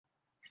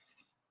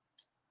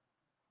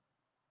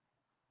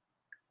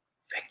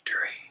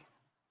Victory.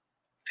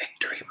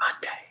 Victory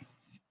Monday.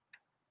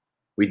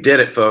 We did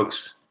it,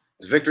 folks.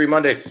 It's Victory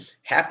Monday.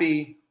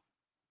 Happy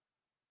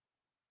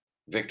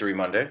Victory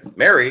Monday.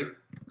 Merry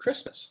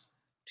Christmas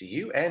to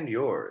you and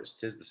yours.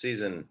 'Tis the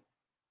season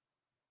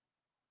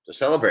to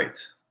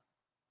celebrate.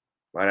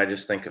 Might I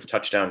just think of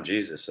Touchdown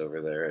Jesus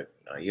over there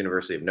at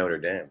University of Notre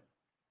Dame.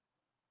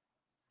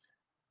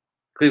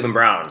 Cleveland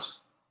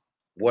Browns.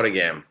 What a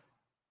game.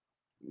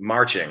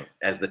 Marching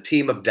as the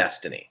team of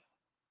destiny.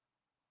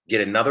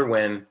 Get another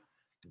win,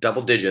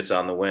 double digits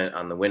on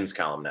the wins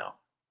column now.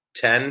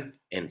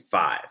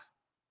 10-5.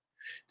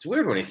 It's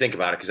weird when you think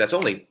about it because that's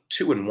only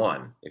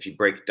 2-1 if you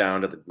break it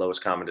down to the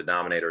lowest common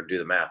denominator and do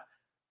the math.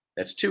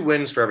 That's 2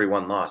 wins for every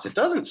 1 loss. It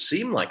doesn't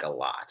seem like a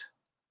lot.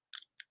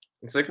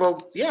 It's like,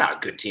 well, yeah, a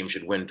good team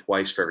should win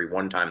twice for every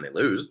 1 time they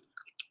lose.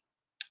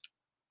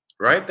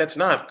 Right? That's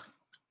not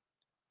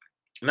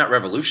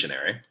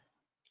revolutionary.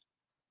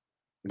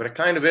 But it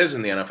kind of is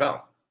in the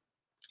NFL.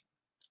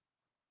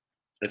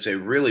 It's a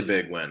really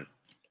big win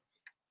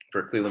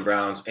for Cleveland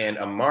Browns. And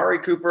Amari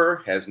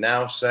Cooper has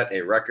now set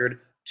a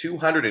record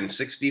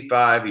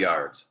 265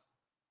 yards.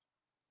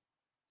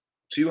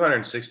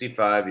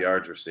 265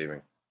 yards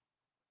receiving.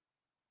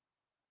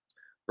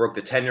 Broke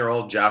the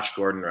 10-year-old Josh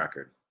Gordon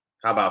record.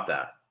 How about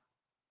that?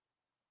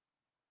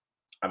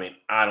 I mean,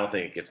 I don't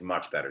think it gets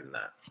much better than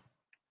that.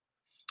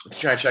 Let's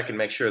try and check and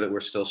make sure that we're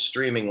still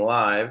streaming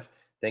live.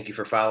 Thank you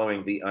for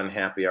following the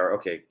Unhappy Hour.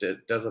 Okay,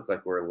 it does look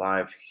like we're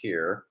live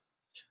here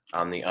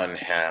on the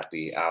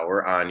Unhappy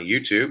Hour on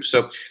YouTube.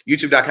 So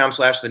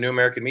youtube.com/the New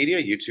American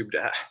Media. YouTube.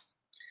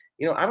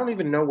 I don't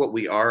even know what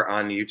we are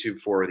on YouTube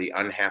for the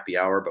Unhappy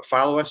Hour, but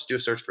follow us. Do a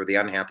search for the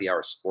Unhappy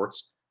Hour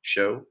Sports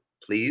Show,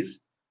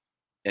 please,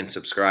 and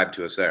subscribe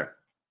to us there.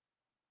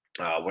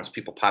 Once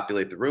people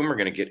populate the room, we're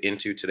going to get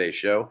into today's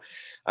show.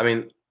 I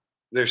mean,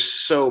 there's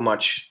so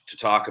much to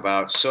talk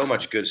about, so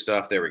much good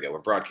stuff. There we go. We're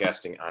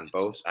broadcasting on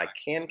both. I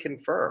can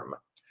confirm.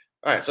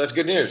 All right, so that's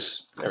good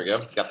news. There we go.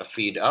 Got the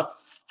feed up.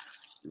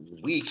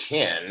 We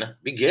can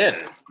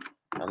begin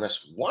on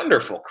this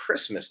wonderful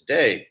Christmas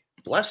day.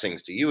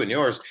 Blessings to you and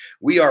yours.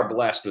 We are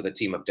blessed with a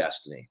team of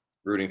destiny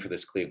rooting for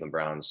this Cleveland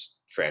Browns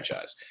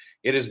franchise.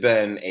 It has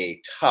been a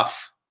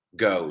tough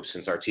go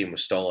since our team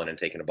was stolen and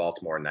taken to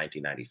Baltimore in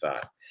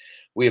 1995.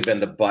 We have been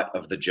the butt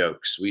of the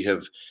jokes. We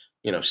have,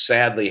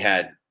 sadly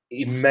had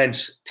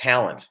immense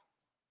talent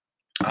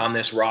on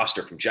this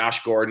roster, from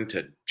Josh Gordon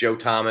to Joe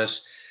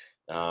Thomas,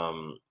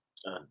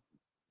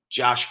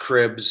 Josh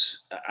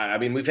Cribbs. I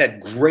mean, we've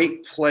had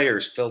great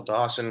players, Phil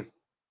Dawson,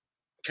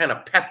 kind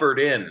of peppered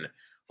in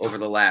over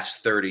the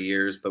last 30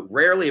 years, but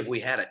rarely have we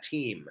had a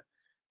team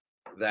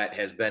that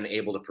has been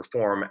able to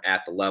perform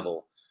at the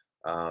level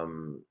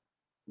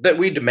that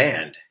we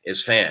demand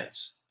as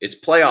fans. It's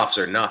playoffs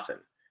or nothing.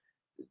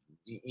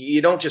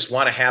 You don't just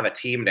want to have a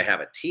team to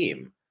have a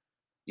team.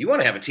 You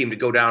want to have a team to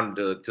go down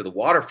to the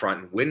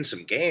waterfront and win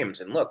some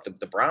games. And look,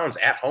 the Browns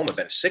at home have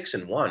been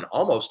 6-1,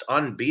 almost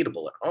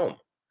unbeatable at home.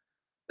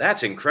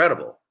 That's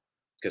incredible,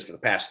 because for the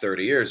past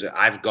 30 years,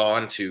 I've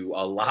gone to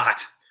a lot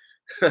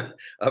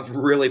of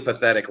really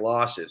pathetic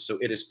losses. So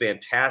it is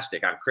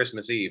fantastic on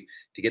Christmas Eve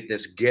to get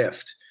this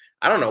gift.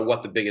 I don't know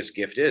what the biggest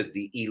gift is,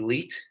 the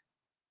elite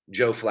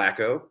Joe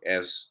Flacco,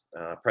 as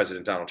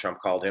President Donald Trump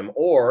called him,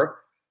 or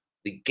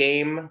the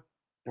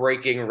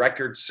game-breaking,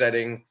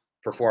 record-setting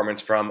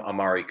performance from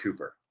Amari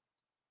Cooper.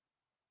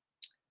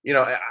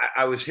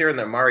 I was hearing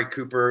that Amari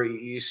Cooper,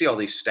 you see all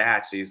these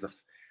stats. He's the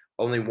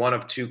only one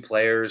of 2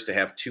 players to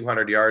have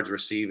 200 yards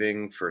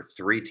receiving for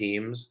 3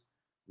 teams.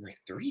 I'm like,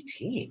 3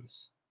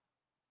 teams?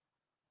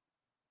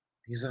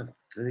 He's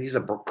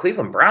a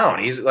Cleveland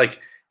Brown. He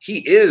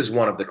is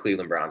one of the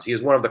Cleveland Browns. He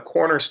is one of the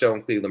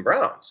cornerstone Cleveland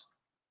Browns.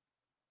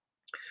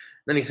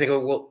 Then you think, oh,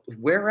 well,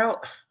 where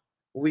else?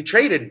 Well, we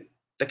traded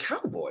the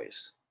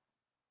Cowboys.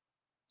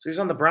 So he's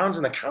on the Browns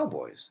and the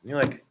Cowboys. And you're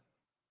like,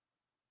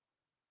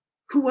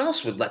 who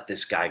else would let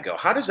this guy go?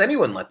 How does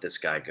anyone let this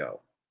guy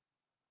go?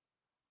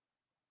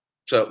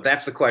 So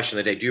that's the question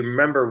of the day. Do you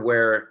remember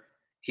where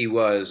he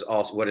was,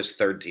 also what his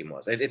third team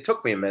was? It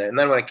took me a minute. And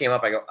then when it came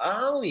up, I go,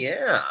 oh,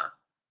 yeah.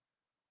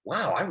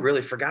 Wow, I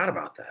really forgot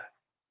about that.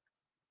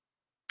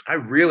 I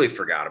really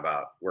forgot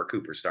about where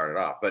Cooper started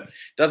off. But it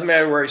doesn't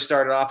matter where he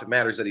started off. It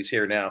matters that he's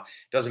here now.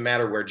 It doesn't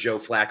matter where Joe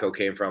Flacco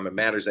came from. It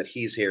matters that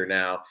he's here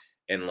now.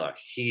 And look,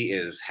 he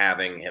is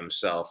having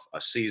himself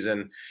a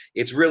season.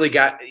 It's really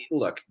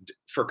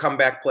for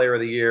comeback player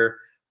of the year,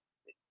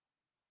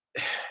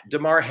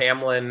 Damar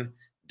Hamlin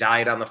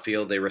died on the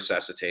field. They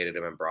resuscitated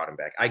him and brought him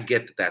back. I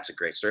get that that's a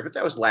great story, but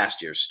that was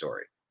last year's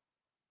story.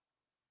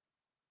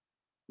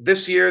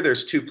 This year,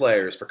 there's 2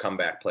 players for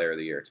comeback player of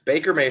the year. It's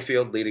Baker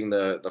Mayfield leading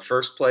the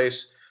first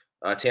place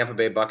Tampa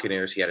Bay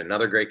Buccaneers. He had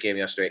another great game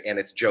yesterday, and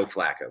it's Joe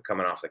Flacco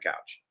coming off the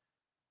couch.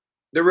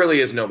 There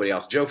really is nobody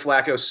else. Joe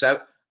Flacco,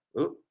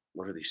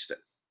 what are these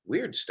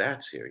weird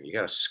stats here? You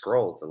got to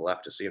scroll to the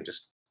left to see him.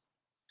 Just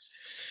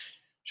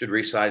should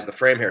resize the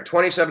frame here.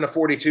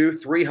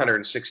 27-42,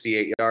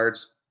 368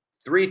 yards,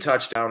 3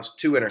 touchdowns,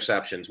 2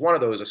 interceptions. One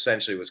of those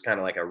essentially was kind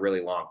of like a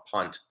really long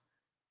punt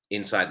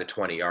inside the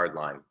 20-yard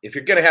line. If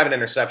you're going to have an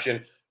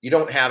interception, you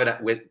don't have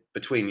it with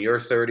between your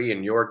 30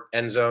 and your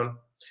end zone.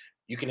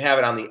 You can have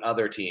it on the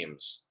other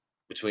teams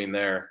between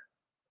their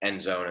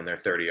end zone and their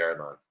 30-yard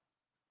line.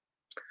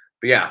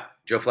 But yeah,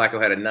 Joe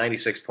Flacco had a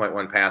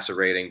 96.1 passer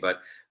rating,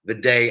 but the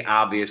day,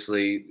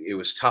 obviously, it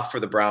was tough for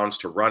the Browns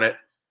to run it.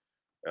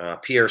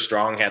 Pierre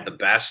Strong had the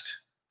best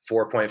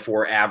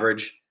 4.4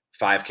 average,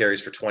 5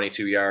 carries for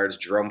 22 yards.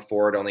 Jerome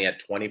Ford only had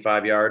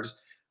 25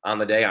 yards on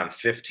the day on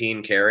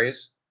 15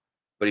 carries,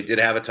 but he did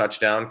have a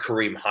touchdown.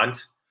 Kareem Hunt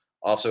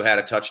also had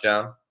a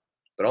touchdown,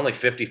 but only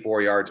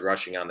 54 yards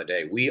rushing on the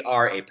day. We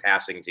are a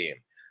passing team.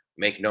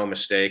 Make no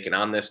mistake. And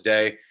on this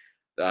day,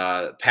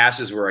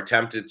 passes were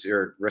attempted to,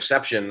 or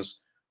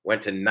receptions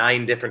went to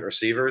 9 different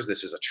receivers.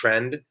 This is a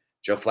trend.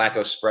 Joe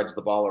Flacco spreads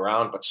the ball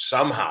around, but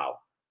somehow,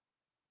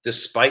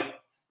 despite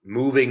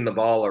moving the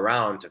ball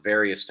around to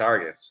various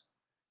targets,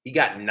 he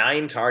got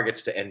 9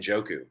 targets to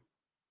Njoku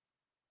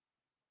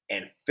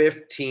and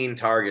 15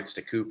 targets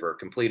to Cooper,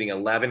 completing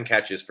 11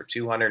 catches for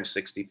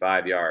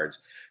 265 yards,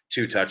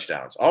 2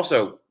 touchdowns.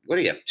 Also, what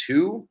do you have?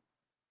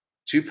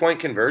 2-point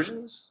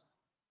conversions?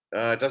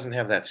 It doesn't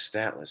have that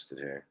stat listed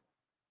here.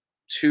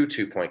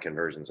 2-point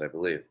conversions, I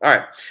believe. All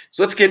right,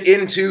 so let's get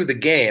into the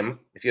game.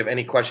 If you have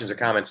any questions or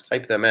comments,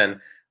 type them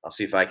in. I'll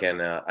see if I can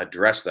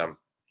address them.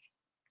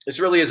 This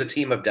really is a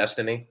team of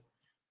destiny.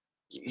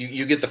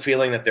 You get the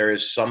feeling that there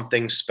is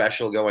something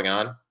special going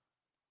on.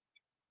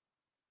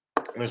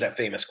 There's that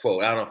famous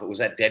quote. I don't know if it was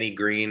that Denny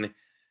Green.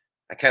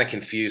 I kind of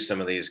confuse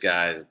some of these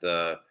guys.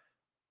 The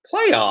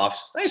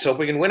playoffs. I just hope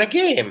we can win a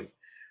game. And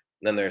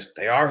then there's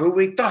they are who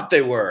we thought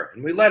they were,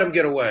 and we let them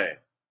get away.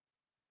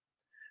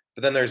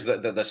 But then there's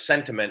the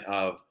sentiment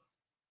of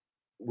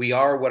we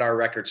are what our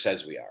record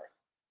says we are.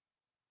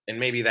 And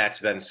maybe that's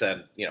been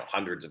said,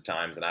 hundreds of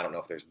times, and I don't know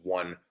if there's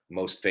one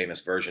most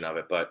famous version of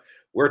it, but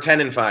we're a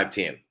 10-5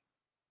 team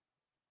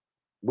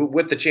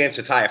with the chance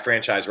to tie a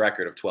franchise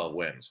record of 12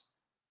 wins.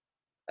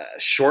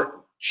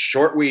 Short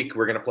week.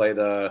 We're going to play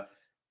the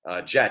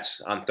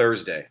Jets on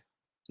Thursday.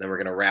 Then we're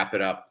going to wrap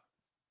it up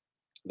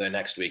the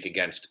next week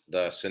against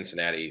the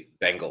Cincinnati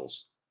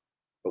Bengals.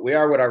 But we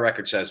are what our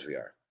record says we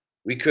are.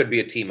 We could be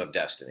a team of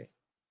destiny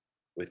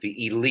with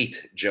the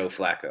elite Joe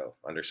Flacco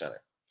under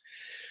center.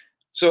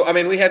 So, I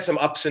mean, we had some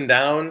ups and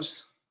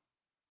downs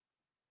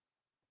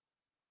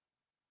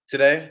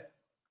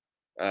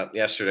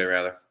yesterday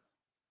rather.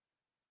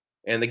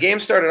 And the game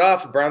started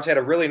off, the Browns had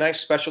a really nice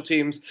special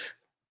teams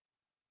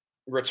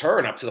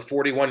return up to the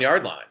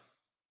 41-yard line.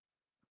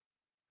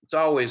 It's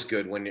always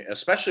good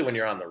especially when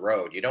you're on the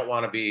road. You don't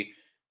want to be,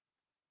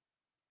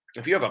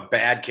 if you have a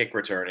bad kick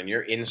return and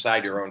you're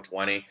inside your own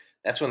 20,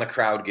 that's when the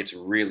crowd gets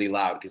really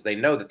loud because they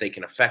know that they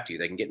can affect you.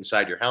 They can get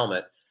inside your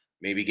helmet,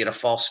 maybe get a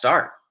false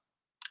start,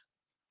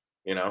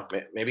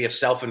 maybe a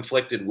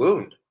self-inflicted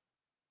wound.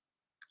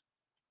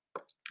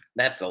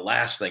 That's the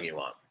last thing you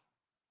want.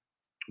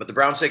 But the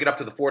Browns take it up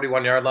to the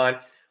 41-yard line.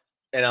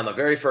 And on the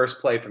very first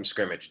play from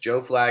scrimmage,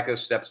 Joe Flacco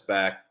steps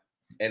back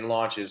and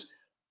launches.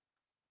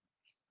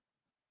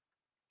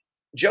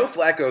 Joe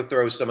Flacco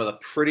throws some of the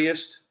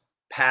prettiest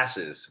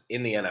passes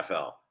in the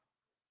NFL.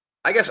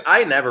 I guess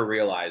I never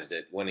realized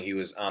it when he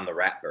was on the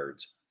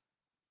Ratbirds.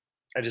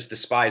 I just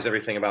despise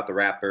everything about the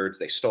Ratbirds.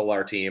 They stole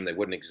our team. They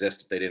wouldn't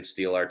exist if they didn't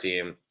steal our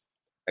team.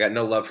 I got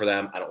no love for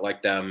them. I don't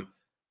like them.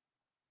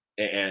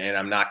 And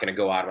I'm not going to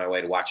go out of my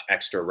way to watch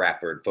extra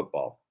Ratbird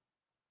football.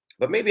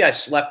 But maybe I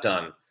slept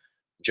on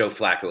Joe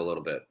Flacco a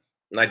little bit.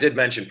 And I did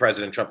mention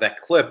President Trump, that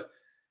clip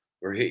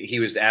where he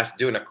was asked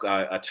doing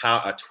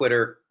a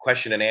Twitter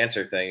question and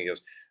answer thing. He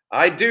goes,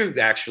 I do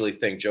actually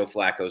think Joe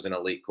Flacco is an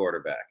elite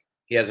quarterback.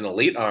 He has an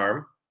elite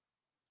arm,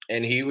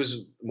 and he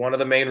was one of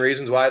the main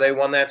reasons why they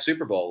won that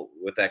Super Bowl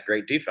with that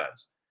great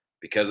defense,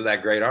 because of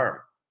that great arm.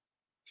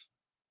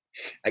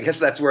 I guess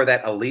that's where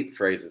that elite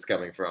phrase is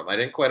coming from. I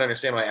didn't quite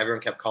understand why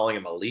everyone kept calling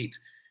him elite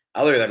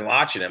other than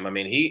watching him. I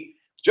mean,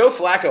 Joe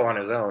Flacco on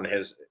his own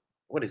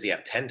what does he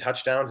have? 10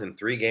 touchdowns in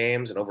 3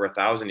 games and over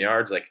 1,000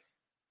 yards. Like,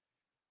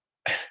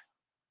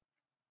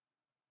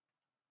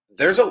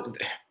 there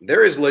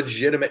is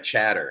legitimate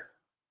chatter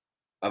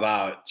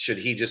about should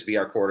he just be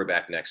our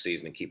quarterback next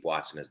season and keep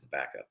Watson as the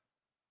backup.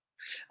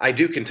 I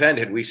do contend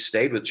had we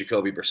stayed with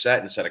Jacoby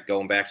Brissett instead of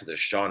going back to the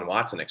Deshaun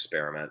Watson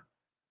experiment,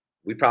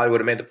 we probably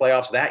would have made the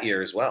playoffs that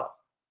year as well.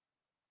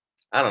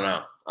 I don't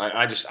know.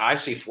 I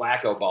see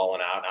Flacco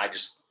balling out, and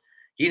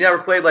he never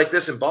played like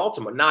this in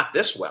Baltimore, not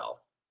this well.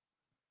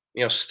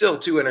 Still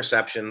 2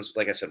 interceptions.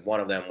 Like I said, one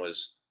of them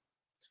was.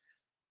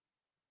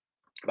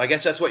 I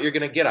guess that's what you're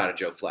going to get out of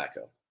Joe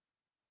Flacco.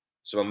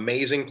 Some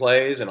amazing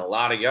plays and a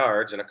lot of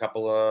yards and a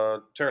couple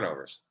of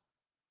turnovers.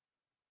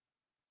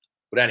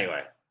 But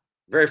anyway,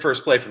 very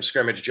first play from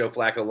scrimmage, Joe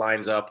Flacco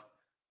lines up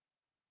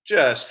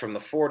just from the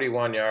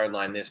 41-yard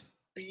line. This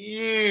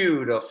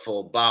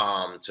beautiful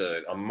bomb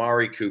to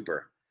Amari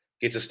Cooper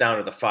gets us down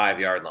to the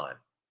 5-yard line.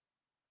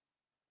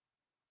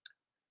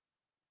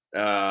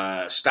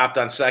 Stopped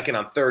on second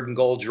on 3rd and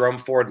goal. Jerome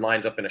Ford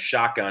lines up in a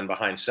shotgun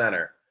behind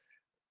center,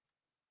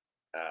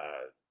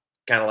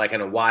 kind of like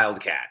in a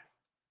wildcat.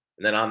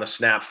 And then on the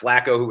snap,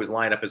 Flacco, who was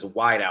lined up as a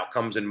wideout,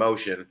 comes in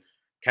motion,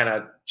 kind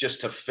of just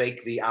to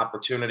fake the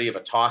opportunity of a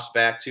toss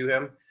back to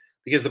him.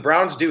 Because the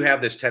Browns do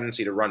have this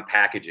tendency to run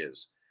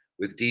packages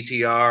with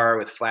DTR,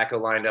 with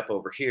Flacco lined up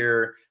over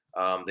here.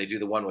 They do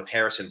the one with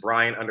Harrison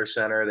Bryant under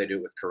center. They do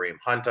it with Kareem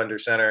Hunt under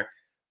center.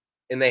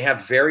 And they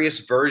have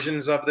various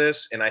versions of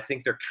this. And I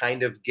think they're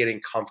kind of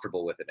getting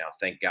comfortable with it now,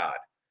 thank God.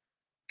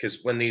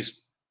 Because when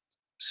these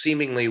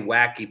seemingly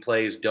wacky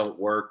plays don't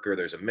work or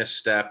there's a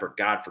misstep or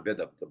God forbid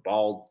the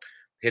ball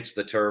hits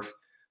the turf,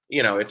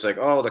 it's like,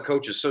 oh, the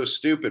coach is so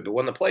stupid. But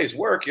when the plays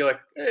work, you're like,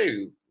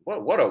 hey,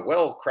 what a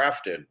well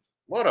crafted,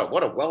 what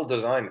a well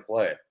designed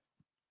play.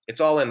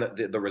 It's all in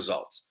the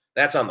results.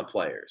 That's on the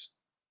players.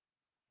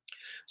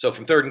 So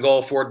from 3rd and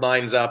goal, Ford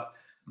lines up.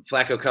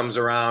 Flacco comes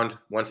around.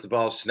 Once the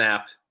ball's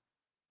snapped,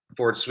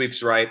 Ford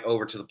sweeps right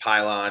over to the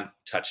pylon,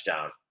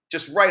 touchdown.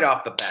 Just right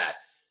off the bat.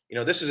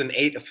 This is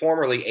a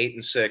formerly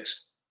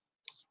 8-6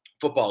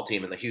 football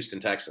team in the Houston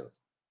Texans,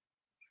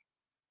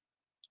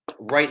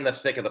 right in the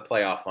thick of the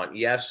playoff hunt.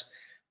 Yes,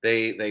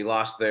 they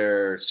lost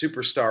their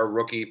superstar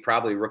rookie,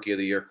 probably rookie of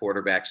the year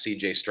quarterback,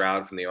 C.J.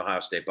 Stroud from the Ohio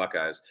State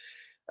Buckeyes.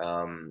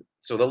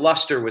 So the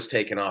luster was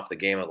taken off the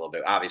game a little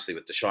bit, obviously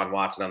with Deshaun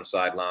Watson on the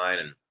sideline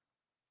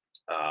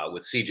and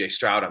with C.J.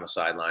 Stroud on the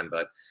sideline.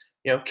 But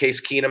Case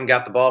Keenum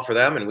got the ball for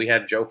them, and we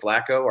had Joe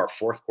Flacco, our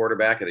 4th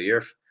quarterback of the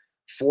year.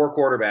 4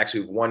 quarterbacks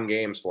who've won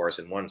games for us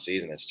in one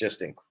season. It's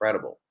just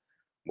incredible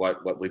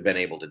what we've been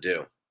able to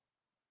do.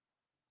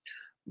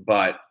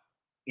 But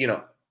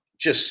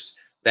just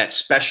that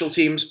special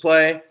teams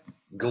play,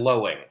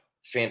 glowing,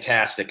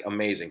 fantastic,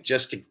 amazing.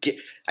 Just to get,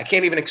 I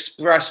can't even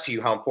express to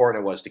you how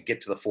important it was to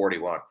get to the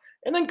 41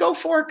 and then go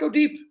for it, go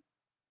deep.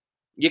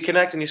 You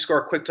connect and you score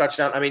a quick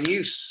touchdown. I mean,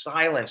 you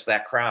silence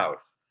that crowd,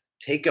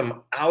 take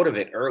them out of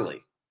it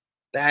early.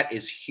 That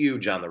is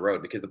huge on the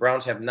road because the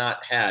Browns have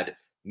not had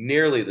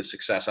nearly the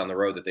success on the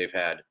road that they've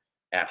had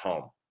at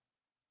home.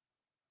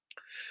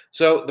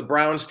 So the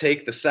Browns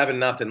take the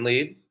 7-0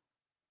 lead.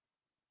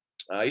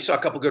 You saw a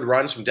couple good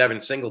runs from Devin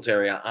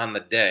Singletary on the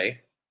day.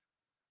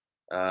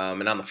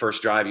 And on the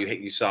first drive,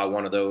 you saw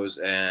one of those,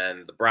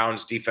 and the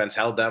Browns defense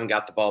held them,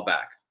 got the ball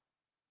back.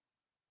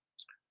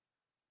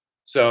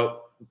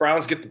 So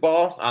Browns get the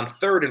ball on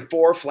 3rd and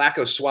 4.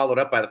 Flacco swallowed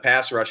up by the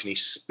pass rush, and he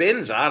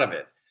spins out of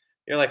it.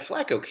 You're like,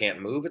 Flacco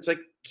can't move. It's like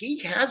he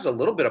has a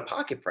little bit of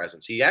pocket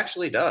presence. He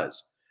actually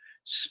does.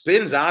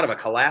 Spins out of a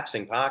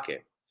collapsing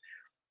pocket.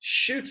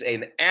 Shoots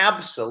an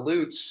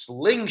absolute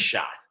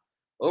slingshot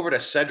over to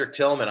Cedric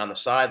Tillman on the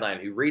sideline,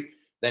 who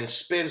then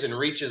spins and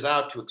reaches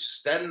out to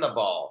extend the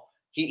ball.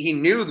 He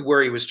knew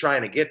where he was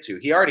trying to get to.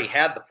 He already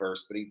had the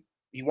first, but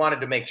he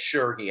wanted to make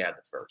sure he had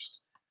the first.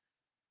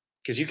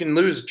 Because you can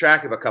lose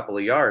track of a couple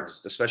of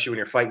yards, especially when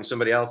you're fighting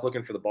somebody else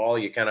looking for the ball.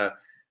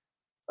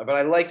 But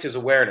I liked his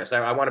awareness.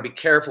 I want to be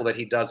careful that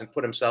he doesn't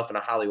put himself in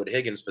a Hollywood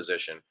Higgins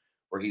position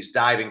where he's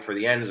diving for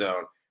the end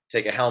zone,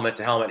 take a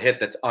helmet-to-helmet hit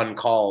that's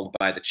uncalled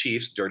by the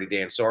Chiefs, Dirty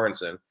Dan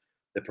Sorensen,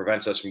 that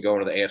prevents us from going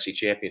to the AFC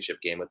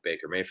Championship game with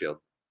Baker Mayfield.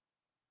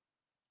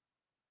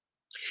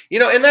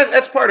 And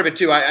that's part of it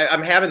too.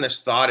 I'm having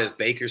this thought as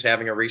Baker's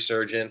having a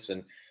resurgence,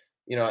 and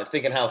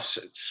thinking how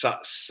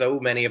so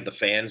many of the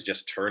fans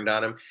just turned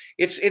on him.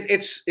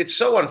 It's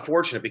so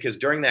unfortunate because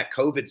during that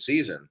COVID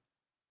season,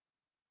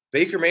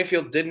 Baker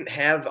Mayfield didn't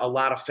have a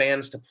lot of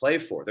fans to play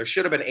for. There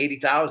should have been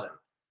 80,000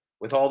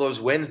 with all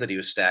those wins that he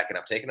was stacking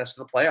up, taking us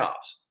to the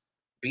playoffs,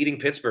 beating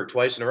Pittsburgh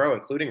twice in a row,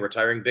 including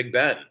retiring Big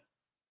Ben.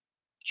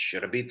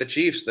 Should have beat the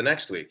Chiefs the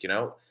next week.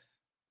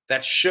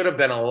 That should have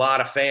been a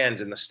lot of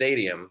fans in the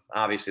stadium.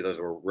 Obviously, those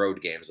were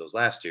road games, those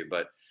last two,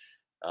 but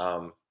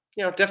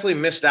definitely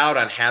missed out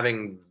on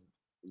having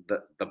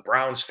the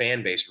Browns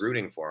fan base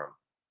rooting for him.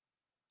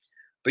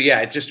 But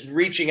yeah, just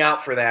reaching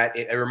out for that,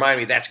 it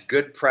reminded me that's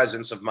good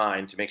presence of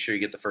mind to make sure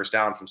you get the first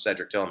down from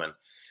Cedric Tillman.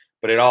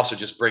 But it also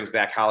just brings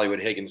back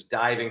Hollywood Higgins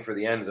diving for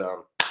the end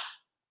zone.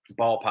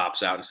 Ball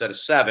pops out. Instead of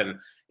 7,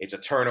 it's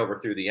a turnover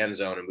through the end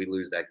zone, and we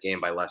lose that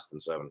game by less than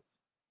 7.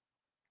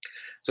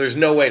 So there's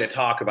no way to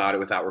talk about it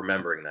without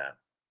remembering that.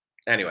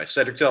 Anyway,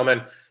 Cedric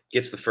Tillman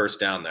gets the first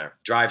down there.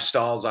 Drive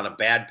stalls on a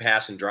bad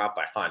pass and drop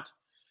by Hunt.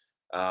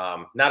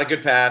 Not a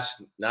good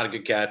pass, not a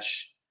good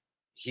catch.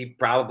 He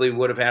probably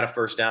would have had a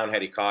first down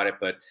had he caught it,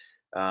 but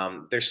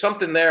there's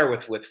something there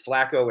with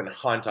Flacco and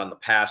Hunt on the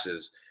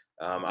passes.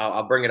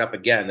 I'll bring it up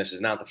again. This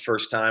is not the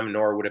first time,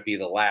 nor would it be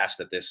the last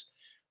that this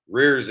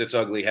rears its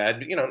ugly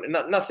head.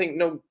 Nothing,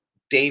 no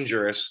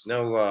dangerous,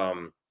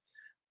 no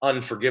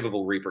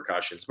unforgivable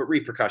repercussions, but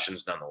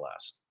repercussions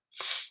nonetheless.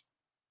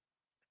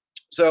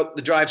 So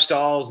the drive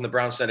stalls and the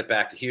Browns send it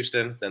back to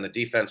Houston. Then the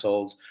defense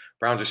holds.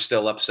 Browns are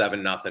still up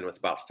 7-0 with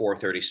about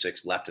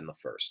 4:36 left in the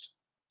first.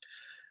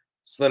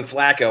 So then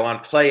Flacco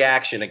on play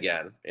action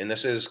again. And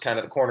this is kind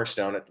of the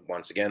cornerstone.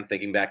 Once again,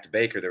 thinking back to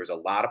Baker, there was a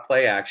lot of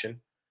play action.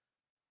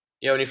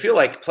 And you feel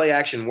like play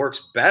action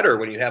works better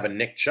when you have a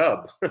Nick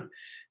Chubb,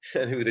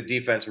 who the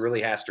defense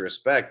really has to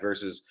respect,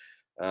 versus,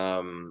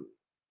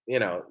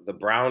 the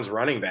Browns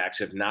running backs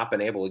have not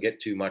been able to get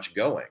too much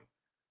going.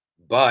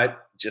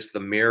 But just the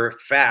mere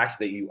fact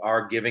that you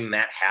are giving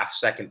that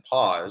half-second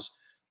pause,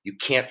 you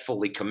can't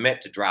fully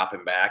commit to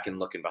dropping back and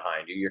looking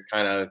behind you.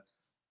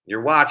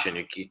 You're watching,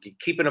 you're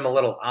keeping them a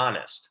little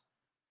honest.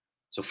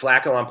 So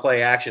Flacco on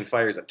play action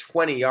fires a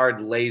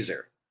 20-yard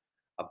laser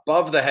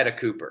above the head of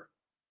Cooper.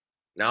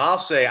 Now I'll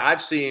say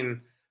I've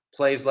seen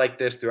plays like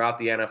this throughout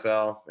the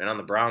NFL and on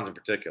the Browns in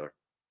particular.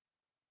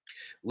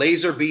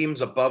 Laser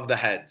beams above the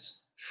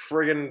heads.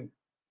 Friggin'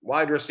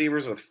 wide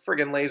receivers with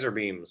friggin' laser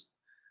beams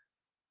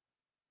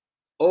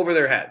over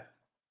their head.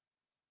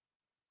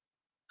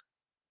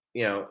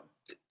 You know,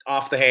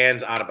 off the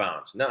hands, out of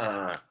bounds.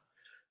 Nuh-uh.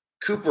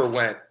 Cooper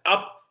went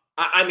up.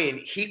 I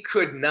mean, he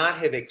could not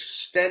have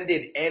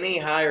extended any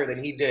higher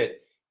than he did,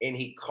 and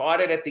he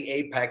caught it at the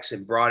apex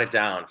and brought it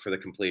down for the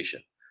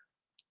completion.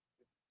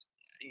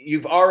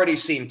 You've already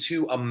seen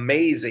two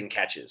amazing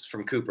catches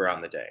from Cooper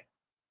on the day,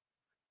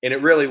 and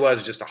it really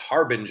was just a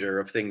harbinger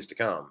of things to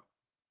come.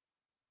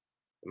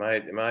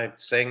 Am I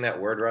saying that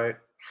word right?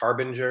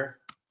 Harbinger?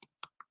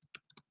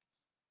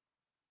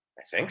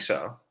 I think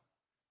so.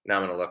 Now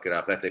I'm going to look it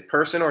up. That's a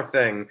person or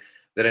thing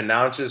that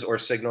announces or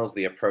signals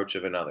the approach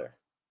of another.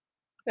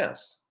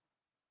 Yes,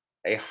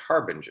 a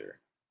harbinger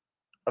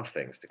of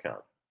things to come.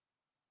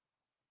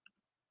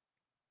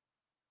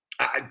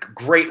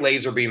 Great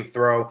laser beam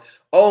throw,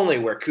 only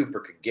where Cooper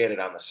could get it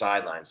on the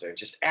sidelines there.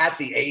 Just at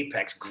the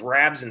apex,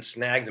 grabs and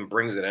snags and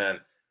brings it in.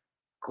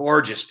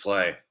 Gorgeous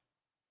play.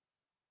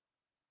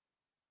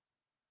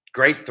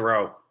 Great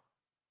throw.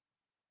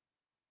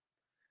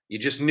 You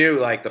just knew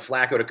like the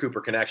Flacco to Cooper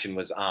connection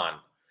was on.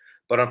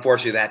 But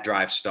unfortunately, that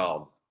drive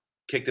stalled.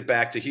 Kicked it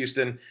back to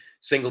Houston.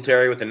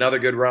 Singletary with another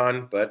good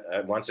run, but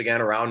once again,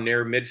 around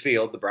near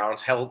midfield, the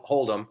Browns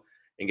hold them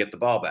and get the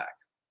ball back.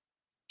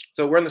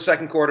 So we're in the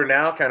second quarter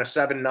now, kind of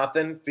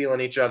 7-0,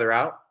 feeling each other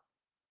out.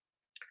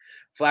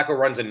 Flacco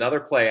runs another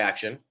play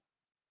action,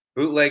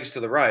 bootlegs to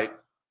the right,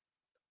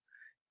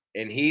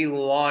 and he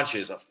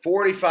launches a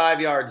 45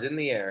 yards in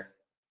the air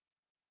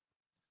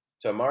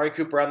to Amari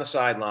Cooper on the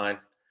sideline,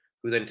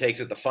 who then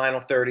takes it the final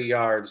 30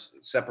 yards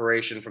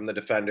separation from the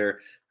defender,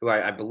 who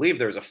I believe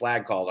there was a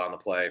flag called on the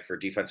play for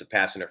defensive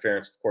pass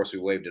interference. Of course, we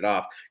waved it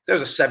off. So that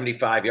was a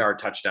 75-yard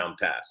touchdown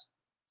pass.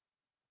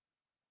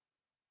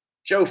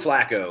 Joe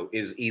Flacco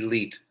is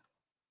elite.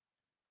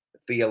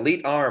 The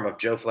elite arm of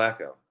Joe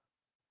Flacco.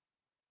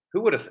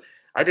 Who would have?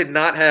 I did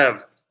not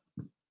have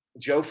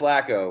Joe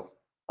Flacco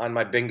on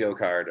my bingo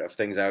card of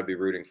things I would be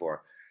rooting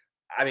for.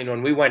 I mean,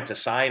 when we went to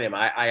sign him,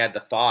 I had the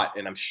thought,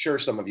 and I'm sure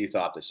some of you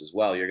thought this as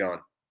well. You're going,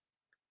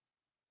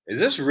 is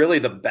this really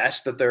the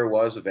best that there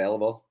was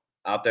available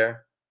out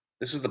there?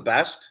 This is the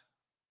best?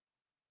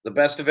 The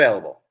best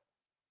available.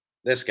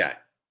 This guy.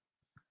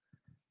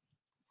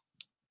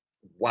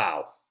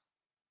 Wow.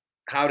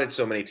 How did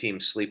so many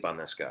teams sleep on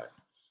this guy?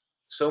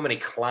 So many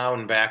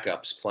clown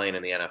backups playing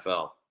in the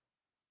NFL.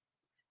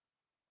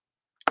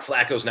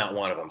 Flacco's not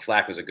one of them.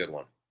 Flacco's a good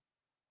one.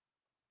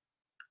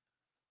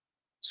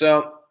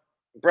 So,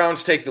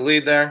 Browns take the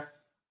lead there,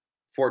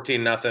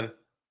 14-0.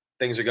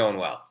 Things are going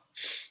well.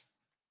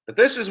 But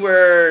this is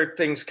where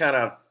things kind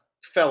of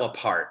fell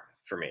apart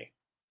for me.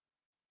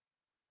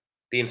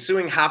 The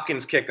ensuing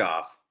Hopkins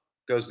kickoff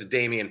goes to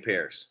Dameon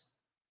Pierce.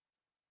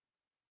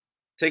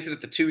 Takes it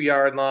at the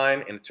 2-yard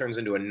line, and it turns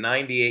into a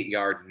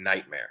 98-yard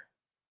nightmare.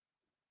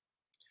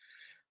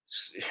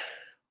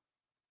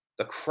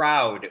 The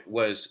crowd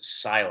was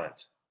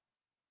silent.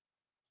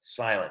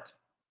 Silent.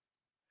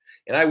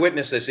 And I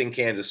witnessed this in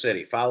Kansas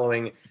City.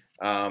 Following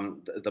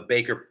the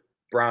Baker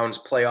Browns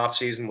playoff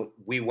season,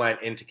 we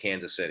went into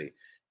Kansas City,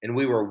 and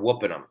we were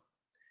whooping them.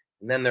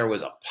 And then there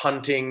was a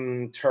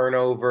punting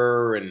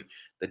turnover, and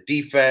the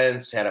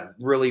defense had a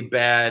really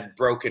bad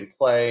broken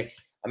play.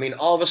 I mean,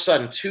 all of a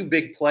sudden, two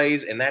big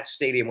plays, and that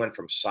stadium went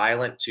from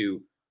silent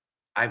to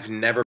I've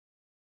never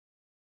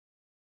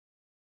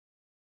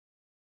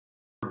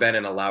been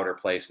in a louder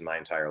place in my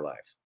entire life.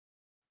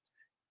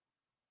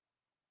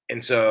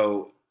 And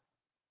so,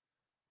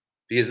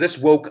 because this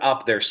woke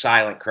up their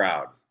silent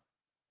crowd.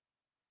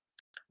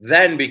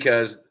 Then,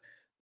 because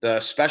the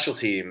special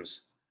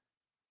teams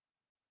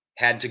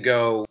had to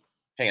go.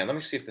 Hang on, let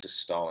me see if this is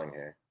stalling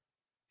here.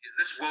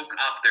 This woke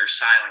up their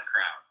silent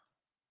crowd.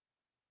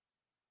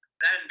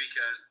 Then,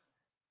 because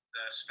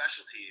the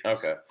special teams.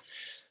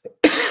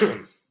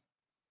 Okay.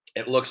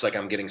 It looks like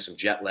I'm getting some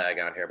jet lag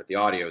on here, but the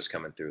audio is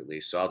coming through at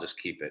least, so I'll just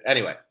keep it.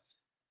 Anyway,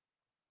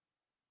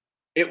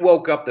 it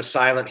woke up the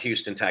silent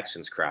Houston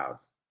Texans crowd.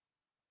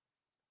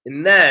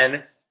 And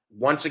then,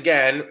 once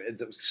again,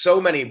 so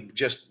many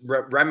just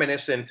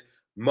reminiscent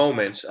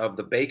moments of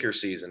the Baker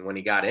season when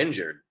he got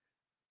injured.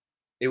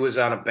 It was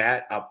on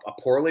a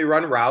poorly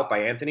run route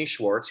by Anthony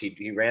Schwartz.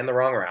 He ran the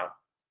wrong route.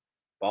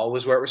 Ball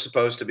was where it was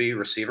supposed to be.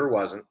 Receiver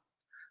wasn't.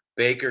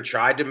 Baker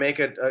tried to make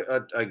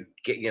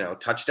a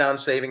touchdown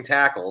saving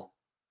tackle.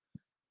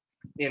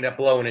 Ended up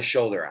blowing his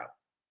shoulder out.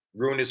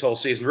 Ruined his whole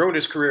season. Ruined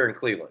his career in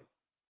Cleveland.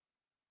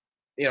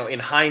 In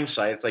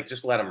hindsight, it's like,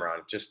 just let him run.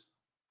 Just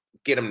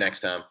get him next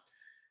time.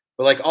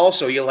 But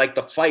also, you like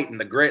the fight and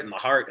the grit and the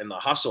heart and the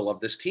hustle of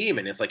this team,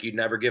 and it's like you'd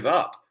never give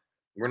up.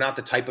 We're not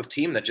the type of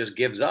team that just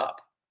gives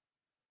up.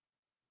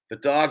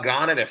 But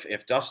doggone it,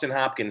 if Dustin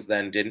Hopkins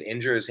then didn't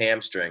injure his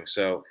hamstring.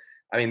 So,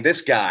 I mean,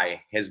 this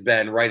guy has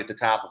been right at the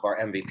top of our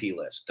MVP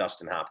list,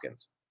 Dustin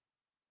Hopkins.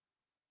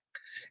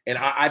 And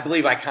I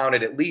believe I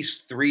counted at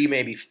least 3,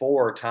 maybe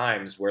 4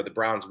 times where the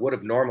Browns would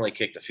have normally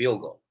kicked a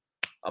field goal,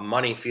 a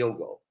money field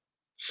goal.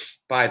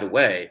 By the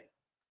way,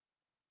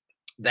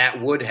 that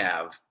would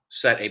have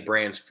set a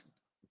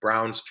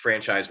Browns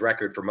franchise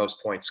record for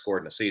most points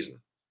scored in a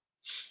season.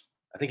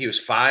 I think he was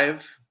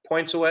 5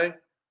 points away.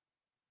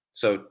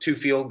 So 2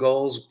 field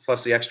goals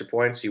plus the extra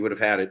points, he would have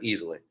had it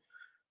easily.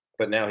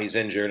 But now he's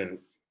injured, and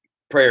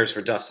prayers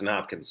for Dustin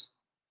Hopkins.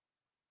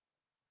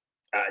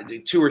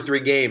 2 or 3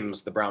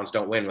 games the Browns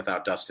don't win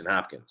without Dustin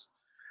Hopkins.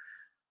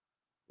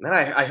 And then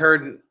I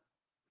heard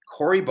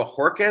Corey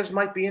Bajorquez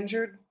might be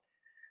injured.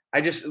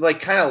 I just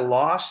like kind of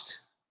lost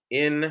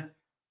in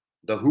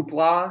the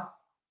hoopla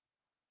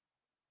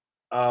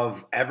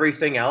of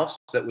everything else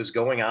that was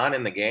going on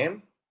in the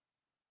game.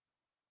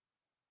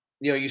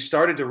 You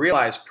started to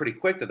realize pretty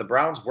quick that the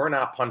Browns were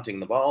not punting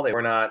the ball. They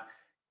were not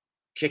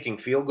kicking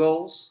field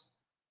goals.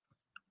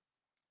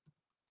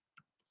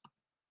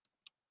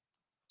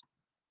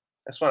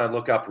 I just want to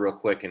look up real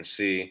quick and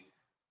see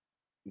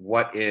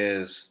what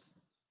is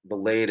the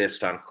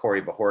latest on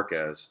Corey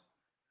Bajorquez.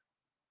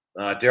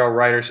 Daryl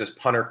Ryder says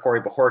punter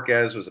Corey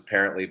Bajorquez was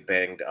apparently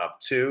banged up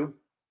too.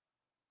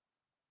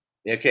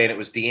 Okay, and it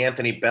was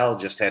DeAnthony Bell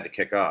just had to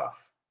kick off.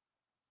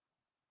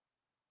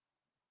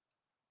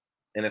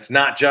 And it's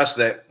not just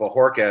that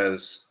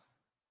Bajorquez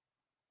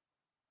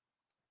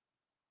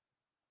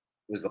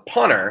was the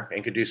punter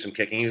and could do some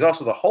kicking. He was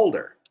also the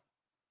holder.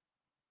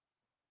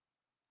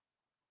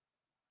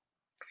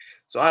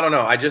 So I don't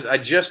know. I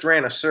just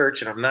ran a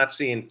search and I'm not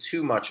seeing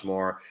too much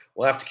more.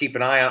 We'll have to keep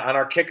an eye on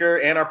our kicker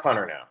and our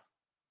punter now.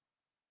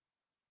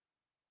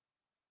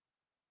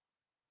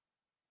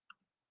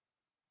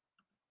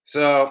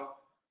 So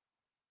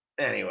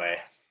anyway,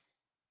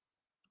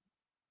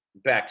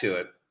 back to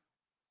it.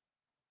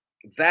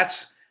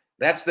 That's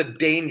the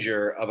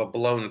danger of a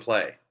blown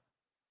play.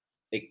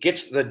 It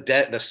gets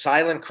the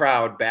silent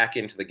crowd back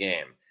into the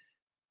game.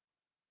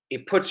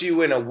 It puts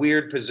you in a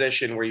weird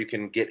position where you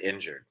can get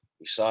injured.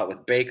 We saw it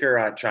with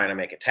Baker trying to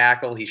make a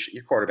tackle.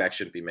 Your quarterback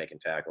shouldn't be making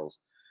tackles.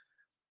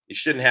 You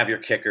shouldn't have your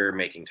kicker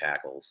making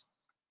tackles.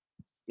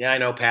 Yeah, I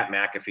know Pat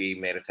McAfee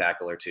made a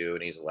tackle or two,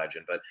 and he's a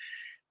legend, but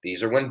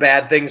these are when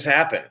bad things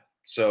happen.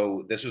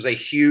 So this was a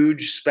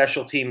huge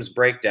special teams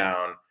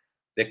breakdown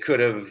that could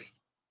have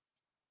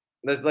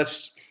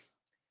let's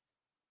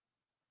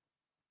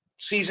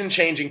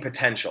season-changing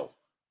potential.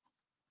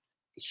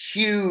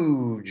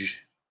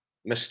 Huge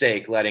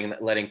mistake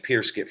letting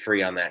Pierce get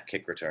free on that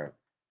kick return.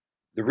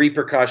 The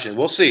repercussions,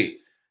 we'll see.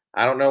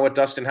 I don't know what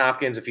Dustin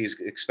Hopkins, if he's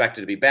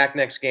expected to be back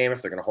next game,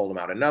 if they're going to hold him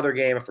out another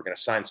game, if we're going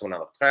to sign someone on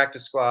the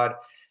practice squad.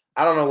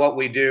 I don't know what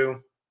we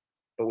do,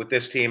 but with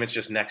this team, it's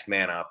just next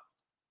man up.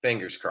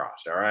 Fingers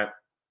crossed, all right?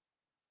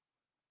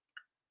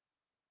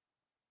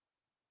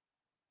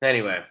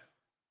 Anyway,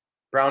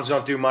 Browns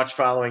don't do much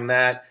following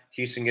that.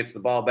 Houston gets the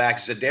ball back.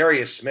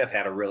 Zadarius Smith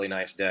had a really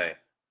nice day.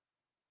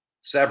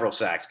 Several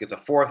sacks. Gets a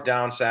 4th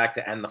down sack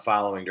to end the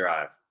following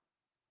drive.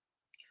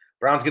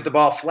 Browns get the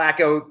ball.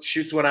 Flacco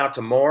shoots one out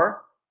to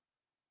Moore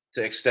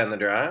to extend the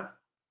drive.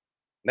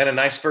 Then a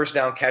nice 1st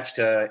down catch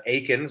to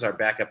Akins, our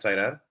backup tight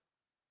end.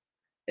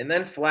 And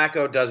then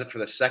Flacco does it for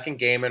the 2nd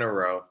game in a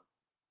row.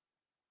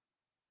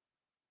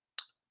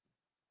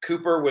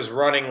 Cooper was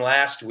running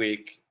last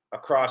week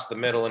across the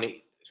middle, and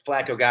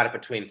Flacco got it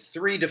between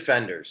 3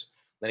 defenders.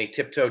 Then he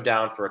tiptoed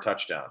down for a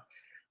touchdown.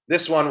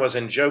 This one was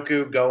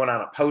Njoku going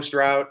on a post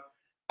route.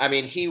 I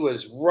mean, he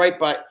was right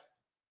by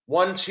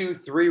 1, 2,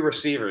 3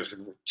 receivers.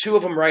 2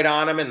 of them right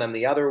on him, and then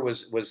the other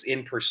was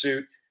in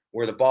pursuit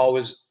where the ball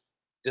was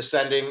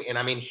descending. And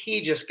I mean,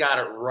 he just got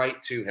it right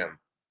to him.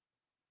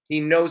 He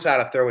knows how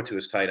to throw it to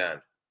his tight end.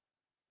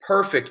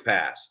 Perfect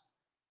pass.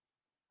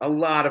 A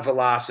lot of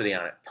velocity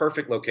on it.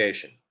 Perfect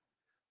location.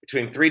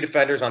 Between 3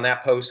 defenders on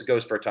that post, it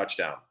goes for a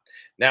touchdown.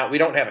 Now, we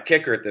don't have a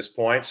kicker at this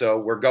point, so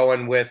we're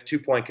going with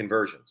 2-point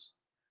conversions.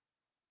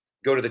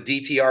 Go to the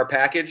DTR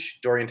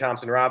package, Dorian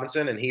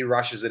Thompson-Robinson, and he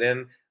rushes it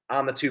in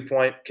on the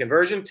 2-point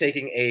conversion,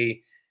 taking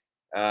a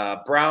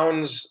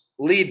Browns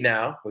lead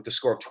now with the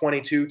score of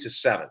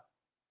 22-7.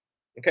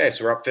 Okay,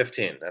 so we're up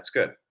 15. That's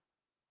good.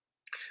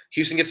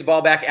 Houston gets the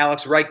ball back.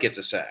 Alex Wright gets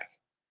a sack.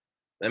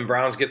 Then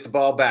Browns get the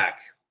ball back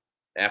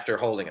after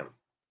holding him.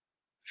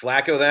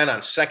 Flacco then on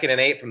 2nd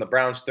and 8 from the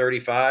Browns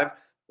 35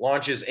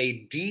 launches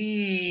a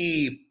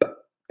deep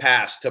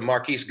pass to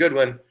Marquise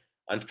Goodwin.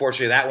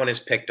 Unfortunately, that one is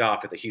picked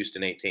off at the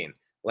Houston 18.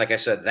 Like I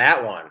said,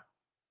 that one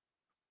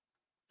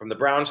from the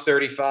Browns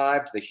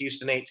 35 to the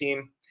Houston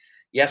 18,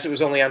 yes, it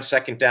was only on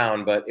 2nd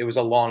down, but it was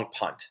a long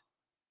punt.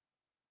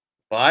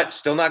 But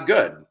still not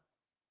good.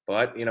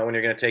 But, when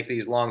you're going to take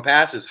these long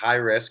passes, high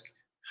risk,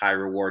 high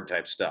reward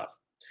type stuff.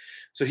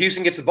 So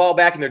Houston gets the ball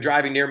back, and they're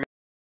driving near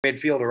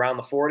midfield around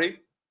the 40.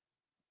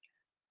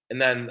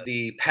 And then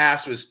the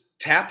pass was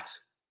tapped.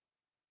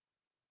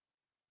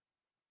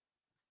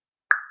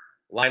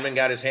 Lineman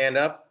got his hand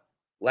up.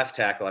 Left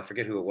tackle, I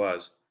forget who it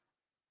was.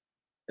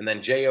 And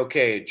then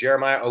JOK,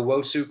 Jeremiah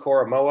Owosu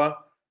Koromoa,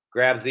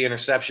 grabs the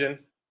interception.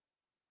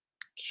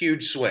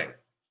 Huge swing.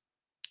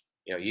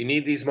 You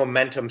need these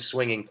momentum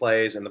swinging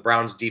plays, and the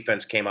Browns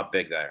defense came up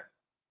big there.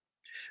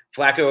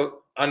 Flacco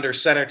under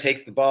center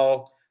takes the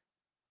ball,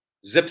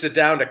 zips it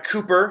down to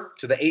Cooper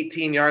to the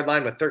 18-yard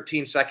line with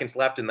 13 seconds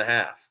left in the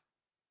half.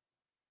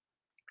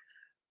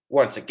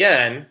 Once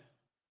again,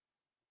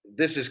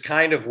 this is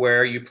kind of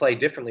where you play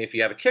differently if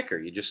you have a kicker.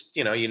 You just,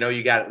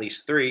 you got at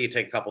least three, you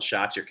take a couple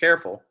shots, you're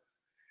careful.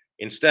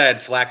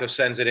 Instead, Flacco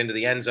sends it into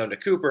the end zone to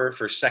Cooper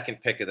for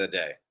second pick of the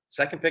day,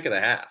 second pick of the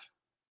half.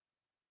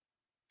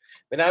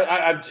 And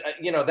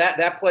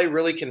that play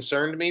really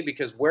concerned me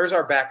because where's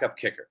our backup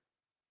kicker?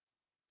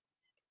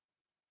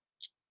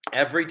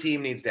 Every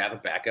team needs to have a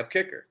backup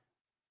kicker.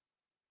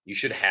 You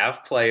should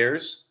have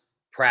players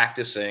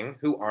practicing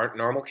who aren't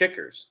normal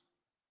kickers.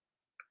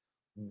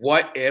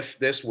 What if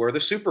this were the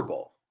Super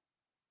Bowl?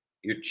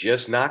 You're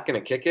just not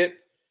going to kick it?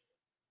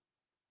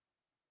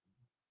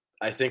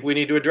 I think we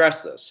need to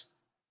address this.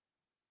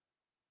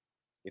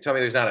 You tell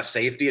me there's not a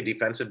safety, a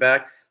defensive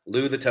back,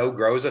 Lou the Toe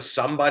Groza,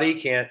 somebody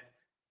can't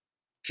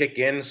kick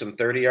in some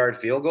 30-yard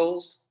field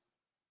goals?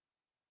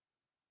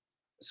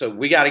 So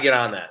we got to get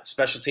on that.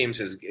 Special teams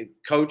is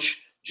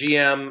coach,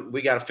 GM,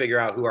 we got to figure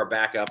out who our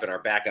backup and our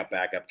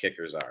backup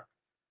kickers are.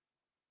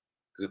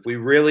 Because if we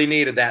really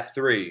needed that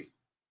three,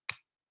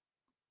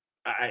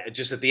 I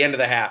just at the end of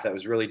the half, that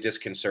was really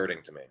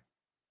disconcerting to me.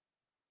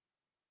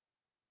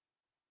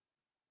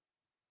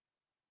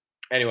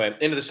 Anyway,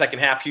 into the second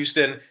half,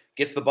 Houston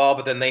gets the ball,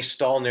 but then they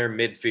stall near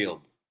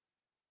midfield.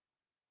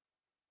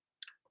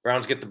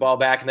 Browns get the ball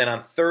back, and then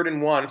on 3rd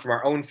and 1 from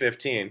our own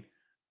 15,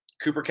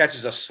 Cooper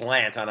catches a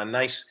slant on a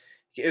nice.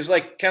 It was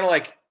kind of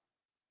like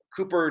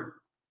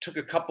Cooper took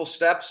a couple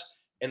steps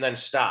and then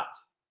stopped,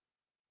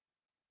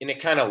 and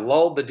it kind of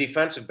lulled the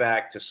defensive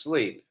back to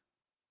sleep,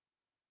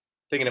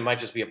 thinking it might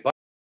just be a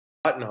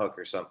button hook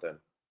or something.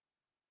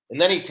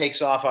 And then he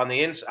takes off on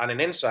an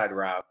inside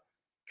route,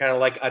 kind of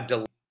like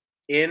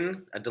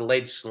a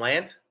delayed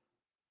slant,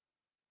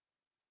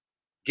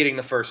 getting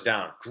the first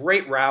down.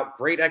 Great route,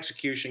 great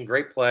execution,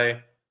 great play.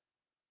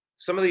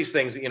 Some of these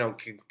things,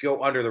 can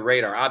go under the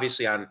radar.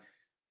 Obviously, on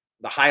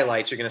the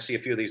highlights, you're going to see a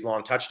few of these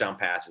long touchdown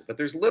passes. But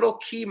there's little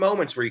key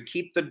moments where you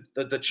keep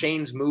the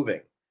chains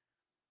moving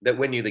that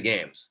win you the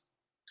games.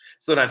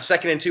 So then on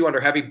 2nd and 2 under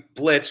heavy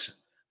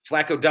blitz,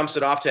 Flacco dumps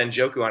it off to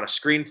Njoku on a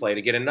screenplay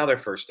to get another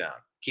first down.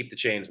 Keep the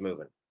chains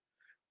moving.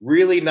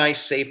 Really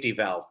nice safety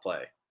valve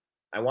play.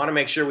 I want to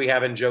make sure we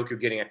have Njoku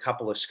getting a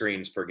couple of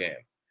screens per game.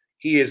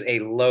 He is a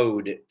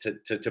load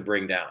to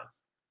bring down.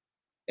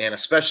 And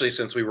especially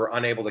since we were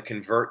unable to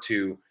convert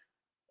to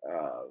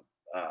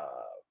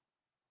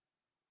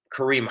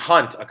Kareem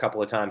Hunt a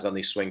couple of times on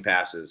these swing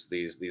passes,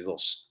 these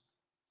little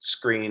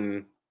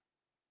screen.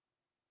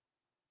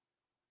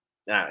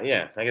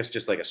 Yeah, I guess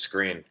just like a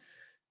screen.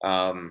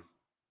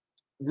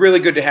 Really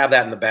good to have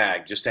that in the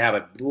bag, just to have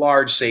a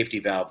large safety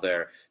valve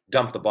there,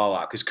 dump the ball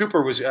out because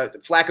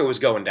Flacco was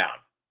going down.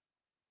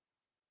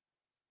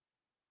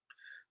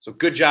 So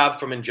good job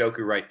from Njoku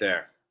right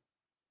there.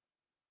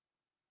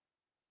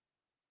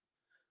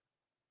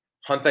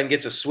 Hunt then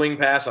gets a swing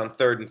pass on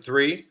 3rd and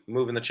 3,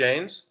 moving the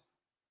chains.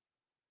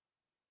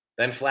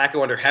 Then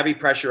Flacco under heavy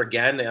pressure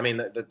again. I mean,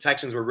 the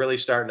Texans were really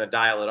starting to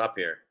dial it up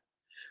here.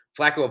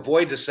 Flacco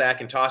avoids a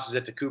sack and tosses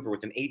it to Cooper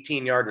with an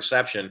 18-yard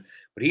reception,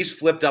 but he's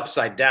flipped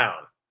upside down.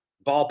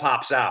 Ball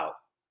pops out,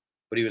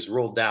 but he was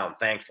ruled down,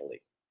 thankfully.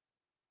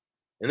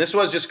 And this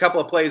was just a couple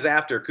of plays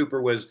after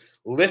Cooper was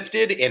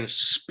lifted and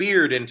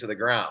speared into the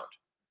ground.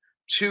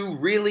 2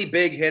 really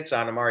big hits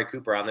on Amari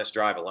Cooper on this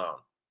drive alone.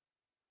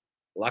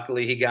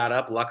 Luckily, he got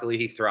up. Luckily,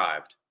 he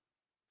thrived.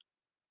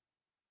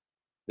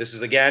 This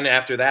is again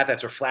after that.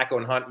 That's where Flacco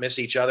and Hunt miss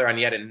each other on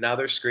yet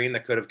another screen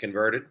that could have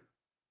converted.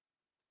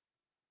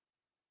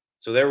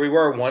 So there we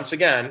were once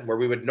again, where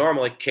we would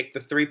normally kick the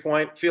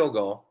 3-point field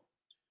goal.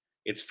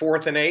 It's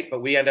 4th and 8,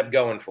 but we end up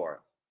going for it.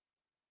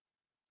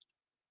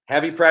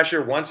 Heavy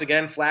pressure. Once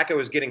again, Flacco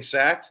is getting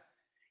sacked,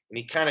 and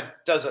he kind of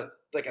does a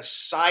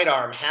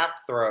sidearm half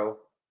throw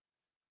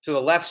to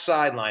the left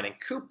sideline, and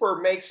Cooper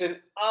makes an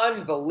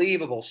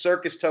unbelievable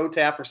circus toe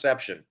tap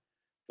reception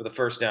for the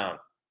first down.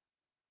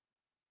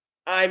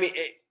 I mean,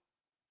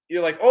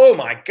 you're like, oh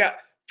my God.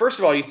 First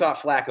of all, you thought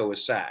Flacco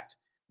was sacked.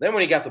 Then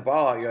when he got the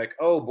ball out, you're like,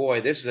 oh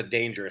boy, this is a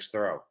dangerous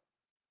throw.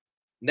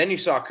 And then you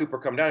saw Cooper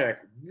come down, you're like,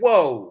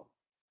 whoa.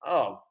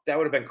 Oh, that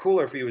would have been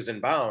cooler if he was in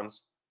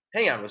bounds.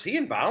 Hang on, was he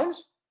in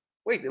bounds?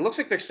 Wait, it looks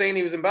like they're saying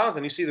he was in bounds.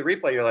 And you see the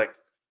replay, you're like,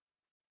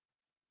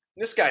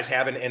 this guy's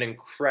having an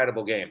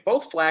incredible game.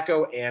 Both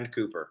Flacco and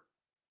Cooper.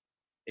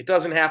 It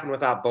doesn't happen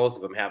without both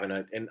of them having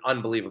an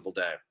unbelievable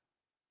day.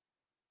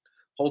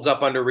 Holds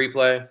up under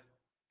replay.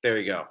 There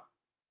you go.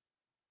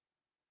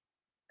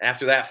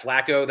 After that,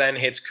 Flacco then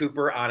hits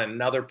Cooper on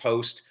another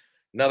post,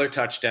 another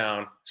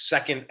touchdown,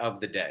 second of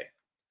the day.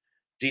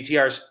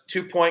 DTR's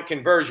 2-point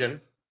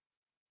conversion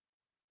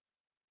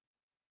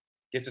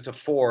gets it to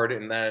Ford,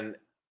 and then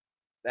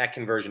that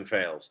conversion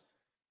fails.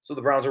 So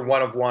the Browns are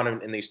 1 of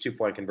 1 in these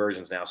 2-point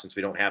conversions now since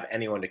we don't have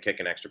anyone to kick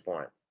an extra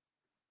point.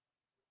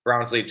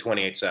 Browns lead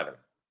 28-7.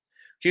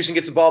 Houston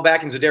gets the ball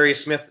back, and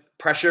Zadarius Smith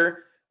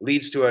pressure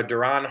leads to a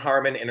Duron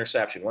Harmon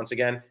interception. Once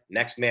again,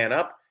 next man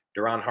up.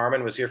 Duron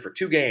Harmon was here for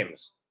 2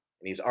 games,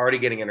 and he's already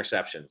getting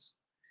interceptions.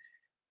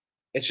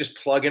 It's just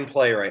plug and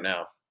play right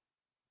now.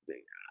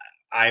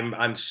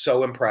 I'm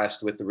so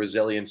impressed with the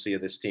resiliency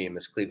of this team,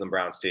 this Cleveland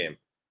Browns team.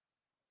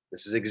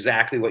 This is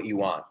exactly what you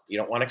want. You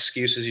don't want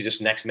excuses. You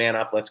just next man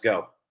up. Let's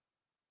go.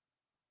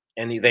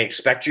 And they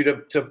expect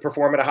you to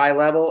perform at a high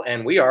level,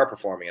 and we are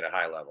performing at a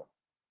high level.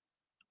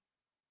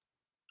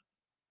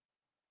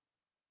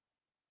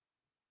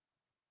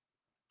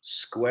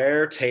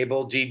 Square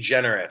Table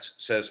Degenerates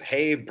says,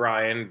 "Hey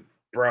Brian,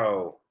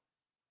 bro,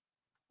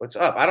 what's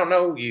up? I don't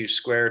know you,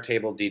 Square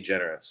Table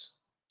Degenerates.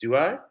 Do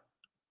I?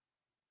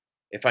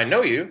 If I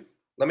know you,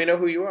 let me know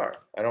who you are.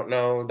 I don't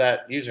know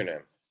that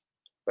username.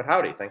 But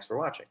howdy, thanks for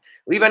watching.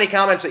 Leave any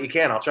comments that you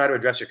can. I'll try to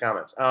address your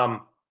comments.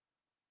 All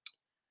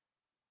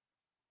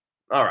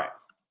right.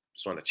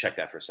 Just wanted to check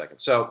that for a second.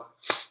 So,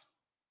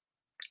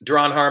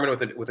 Duron Harmon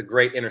with a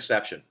great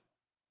interception.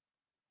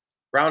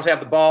 Browns have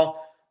the ball.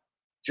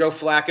 Joe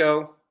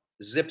Flacco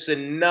zips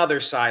another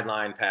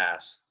sideline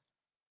pass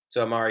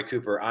to Amari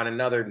Cooper on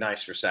another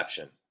nice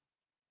reception.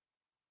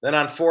 Then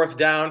on 4th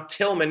down,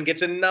 Tillman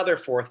gets another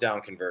 4th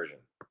down conversion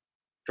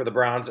for the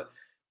Browns.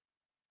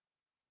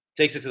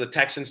 Takes it to the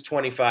Texans'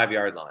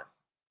 25-yard line.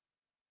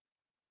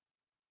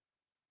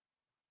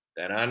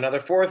 Then on another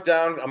 4th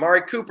down,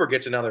 Amari Cooper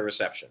gets another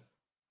reception.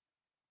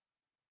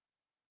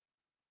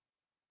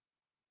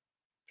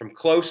 From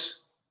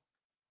close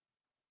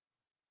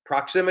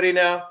proximity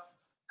now,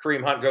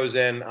 Kareem Hunt goes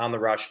in on the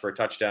rush for a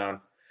touchdown.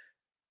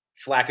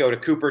 Flacco to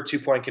Cooper,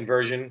 2-point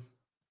conversion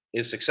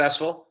is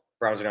successful.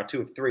 Browns are now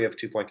 2 of 3 of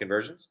 2-point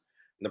conversions.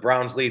 And the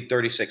Browns lead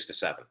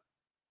 36-7.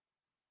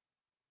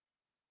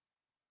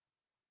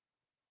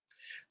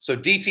 So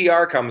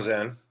DTR comes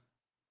in.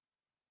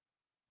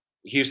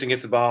 Houston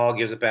gets the ball,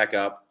 gives it back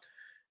up.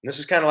 And this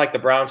is kind of like the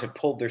Browns have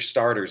pulled their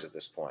starters at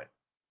this point.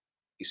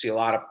 You see a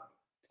lot of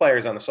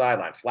players on the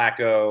sideline.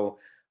 Flacco,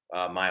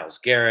 Myles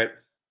Garrett.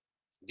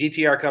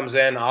 DTR comes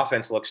in.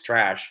 Offense looks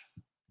trash.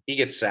 He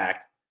gets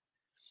sacked.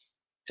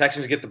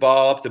 Texans get the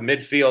ball up to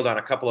midfield on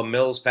a couple of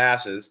Mills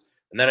passes,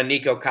 and then a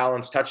Nico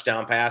Collins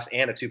touchdown pass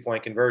and a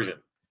 2-point conversion.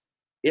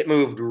 It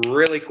moved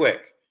really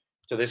quick.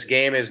 So this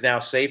game is now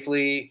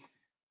safely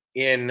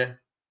in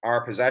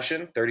our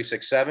possession,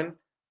 36-7.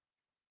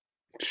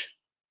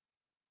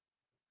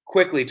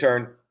 Quickly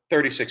turned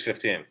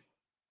 36-15.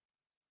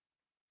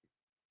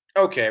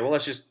 Okay, well,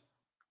 let's just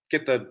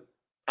get the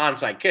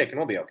onside kick and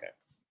we'll be okay.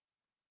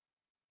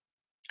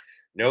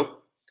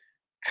 Nope.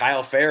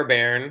 Kyle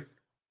Fairbairn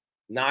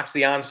knocks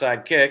the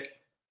onside kick,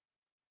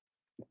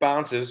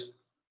 bounces.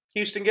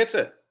 Houston gets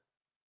it.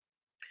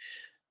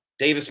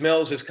 Davis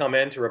Mills has come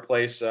in to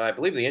replace, I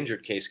believe, the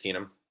injured Case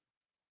Keenum.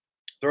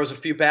 Throws a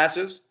few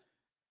passes,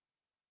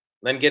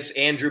 then gets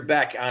Andrew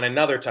Beck on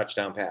another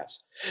touchdown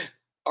pass.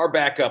 Our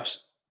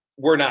backups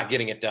were not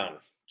getting it done,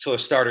 so the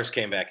starters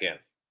came back in.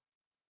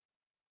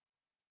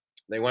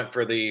 They went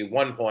for the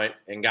 1 point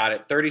and got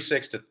it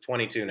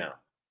 36-22 now.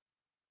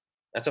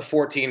 That's a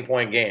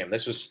 14-point game.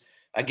 This was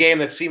a game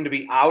that seemed to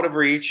be out of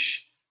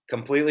reach,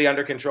 completely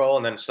under control,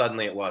 and then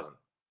suddenly it wasn't.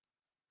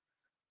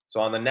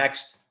 So on the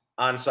next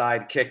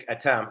onside kick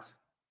attempt,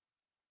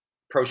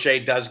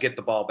 Prochet does get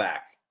the ball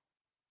back,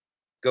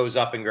 goes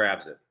up and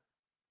grabs it.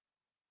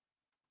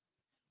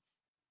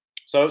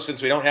 So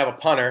since we don't have a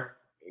punter,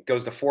 it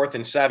goes to 4th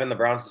and 7. The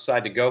Browns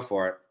decide to go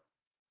for it.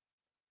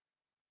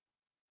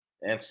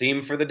 And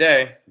theme for the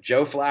day,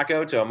 Joe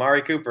Flacco to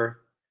Amari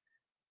Cooper,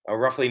 a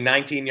roughly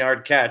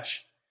 19-yard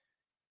catch.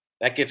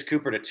 That gets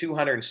Cooper to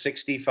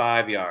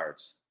 265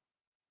 yards.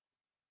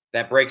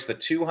 That breaks the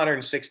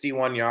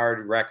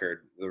 261-yard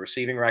record, the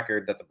receiving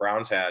record that the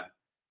Browns had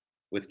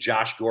with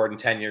Josh Gordon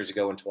 10 years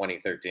ago in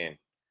 2013.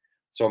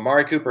 So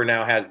Amari Cooper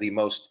now has the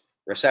most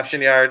reception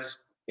yards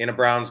in a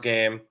Browns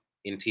game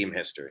in team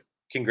history.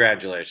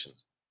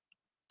 Congratulations.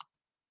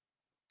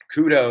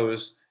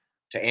 Kudos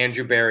to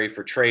Andrew Berry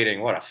for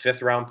trading, what, a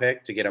 5th-round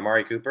pick to get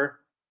Amari Cooper?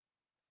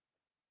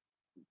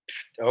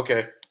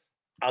 Okay,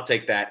 I'll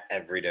take that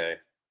every day.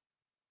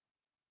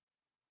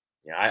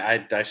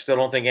 Yeah, I still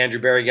don't think Andrew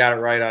Berry got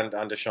it right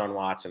on Deshaun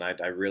Watson.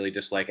 I really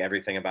dislike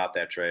everything about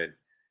that trade.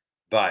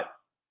 But,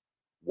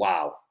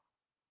 wow.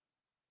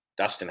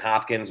 Dustin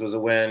Hopkins was a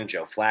win.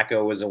 Joe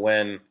Flacco was a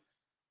win.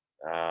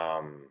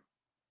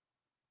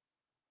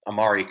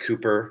 Amari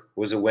Cooper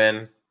was a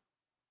win.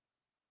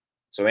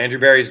 So Andrew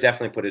Berry's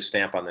definitely put his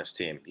stamp on this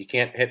team. You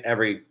can't hit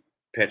every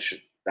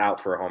pitch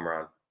out for a home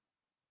run.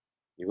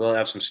 You will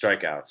have some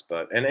strikeouts,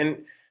 but and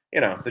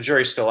you know the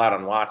jury's still out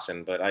on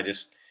Watson. But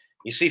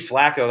you see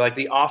Flacco, like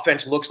the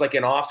offense looks like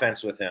an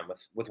offense with him.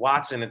 With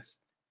Watson, it's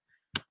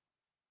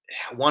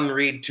 1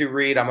 read, 2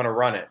 read, I'm going to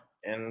run it.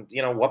 And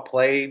you know what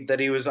play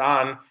that he was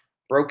on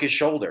broke his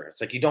shoulder.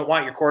 It's like you don't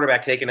want your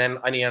quarterback taking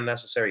any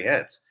unnecessary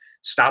hits.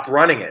 Stop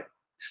running it.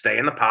 Stay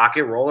in the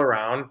pocket, roll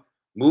around,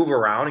 move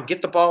around, and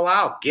get the ball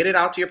out. Get it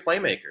out to your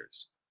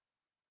playmakers.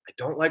 I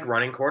don't like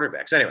running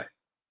quarterbacks. Anyway,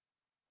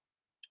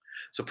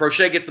 so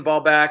Prochet gets the ball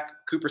back.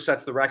 Cooper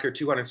sets the record,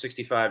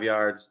 265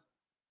 yards.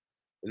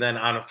 And then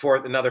on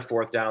another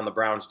fourth down, the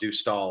Browns do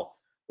stall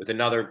with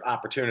another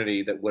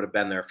opportunity that would have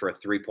been there for a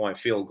 3-point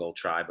field goal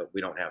try, but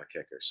we don't have a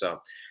kicker.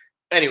 So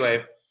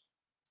anyway,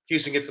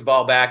 Houston gets the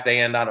ball back. They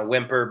end on a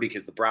whimper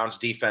because the Browns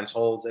defense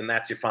holds, and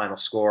that's your final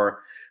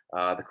score.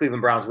 The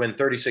Cleveland Browns win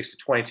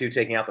 36-22,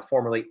 taking out the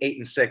formerly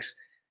 8-6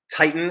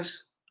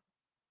 Titans.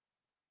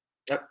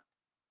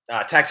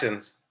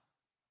 Texans.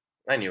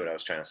 I knew what I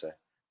was trying to say.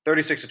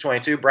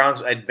 36-22. Browns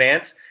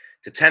advance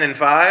to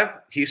 10-5.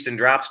 Houston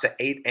drops to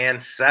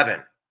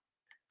 8-7.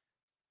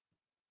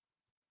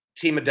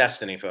 Team of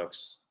destiny,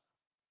 folks.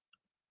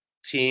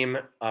 Team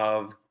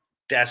of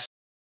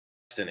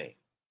destiny.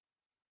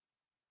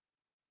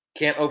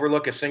 Can't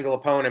overlook a single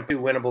opponent. 2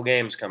 winnable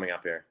games coming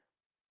up here.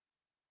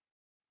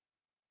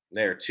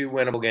 There are 2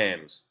 winnable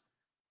games.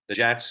 The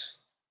Jets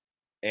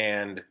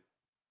and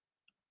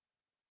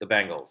the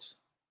Bengals.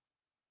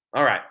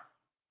 All right.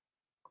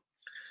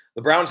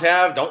 The Browns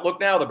have, don't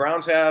look now, the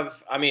Browns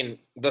have, the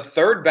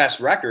 3rd best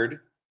record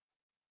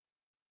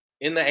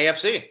in the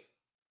AFC.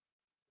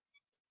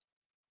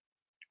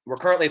 We're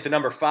currently at the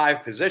number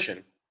 5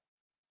 position.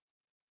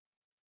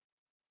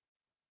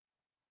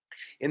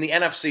 In the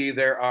NFC,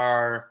 there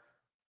are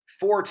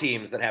 4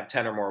 teams that have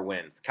 10 or more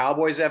wins. The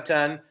Cowboys have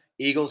 10,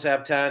 Eagles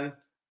have 10,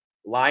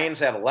 Lions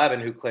have 11,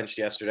 who clinched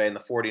yesterday, and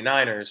the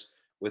 49ers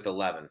with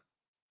 11.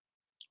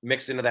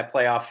 Mixed into that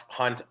playoff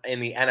hunt in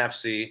the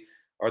NFC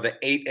are the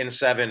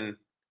 8-7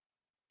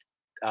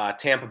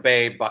 Tampa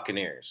Bay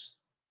Buccaneers.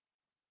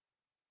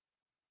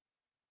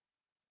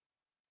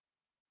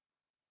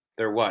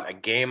 They're what? A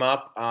game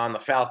up on the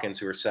Falcons,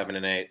 who are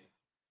 7-8,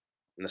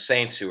 and the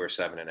Saints, who are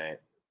 7-8.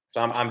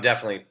 So I'm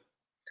definitely,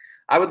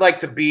 I would like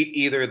to beat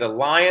either the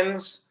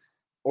Lions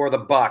or the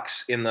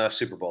Bucs in the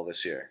Super Bowl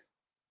this year.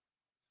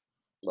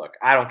 Look,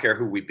 I don't care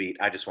who we beat.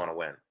 I just want to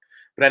win.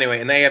 But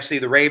anyway, in the AFC,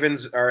 the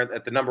Ravens are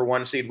at the number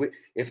 1 seed.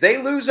 If they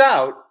lose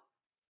out,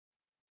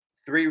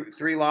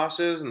 three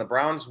losses, and the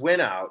Browns win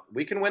out,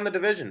 we can win the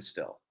division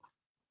still.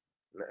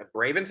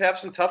 Ravens have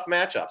some tough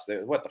matchups.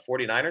 The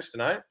 49ers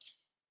tonight?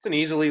 It's an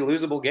easily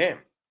losable game.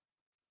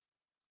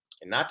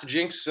 And not to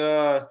jinx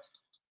their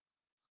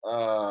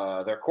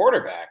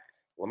quarterback,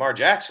 Lamar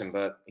Jackson,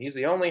 but he's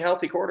the only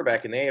healthy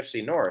quarterback in the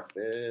AFC North.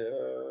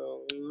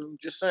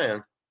 Just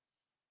saying.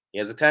 He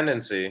has a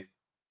tendency.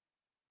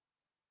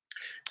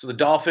 So the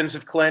Dolphins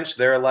have clinched.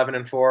 They're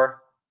 11-4. Well,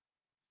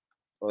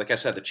 like I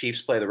said, the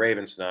Chiefs play the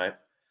Ravens tonight.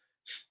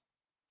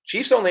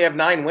 Chiefs only have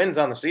 9 wins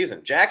on the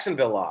season.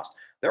 Jacksonville lost.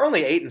 They're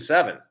only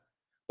 8-7.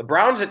 The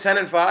Browns at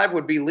 10-5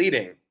 would be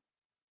leading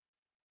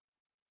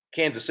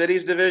Kansas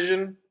City's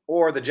division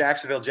or the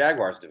Jacksonville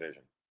Jaguars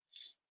division.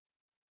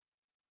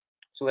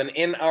 So then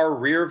in our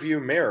rear view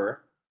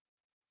mirror,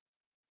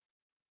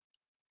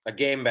 a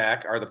game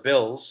back are the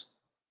Bills.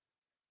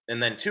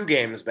 And then 2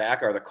 games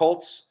back are the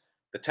Colts,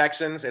 the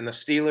Texans, and the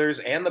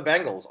Steelers, and the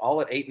Bengals,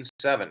 all at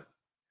 8-7.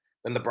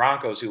 Then the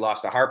Broncos, who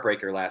lost a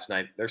heartbreaker last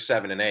night, they're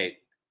 7-8.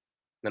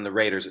 Then the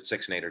Raiders at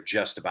 6-8 are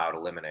just about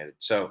eliminated.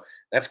 So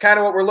that's kind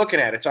of what we're looking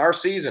at. It's our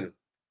season.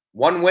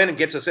 1 win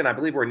gets us in. I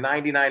believe we're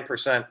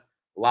 99%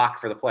 lock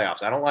for the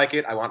playoffs. I don't like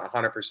it. I want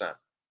 100%.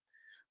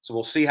 So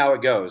we'll see how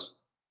it goes.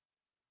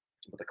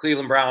 But the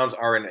Cleveland Browns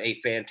are in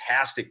a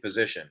fantastic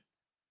position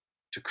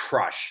to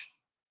crush,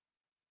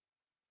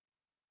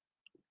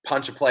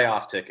 punch a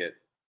playoff ticket,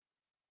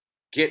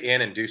 get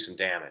in and do some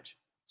damage.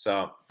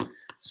 So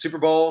Super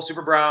Bowl,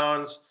 Super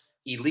Browns,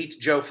 elite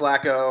Joe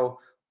Flacco,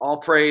 all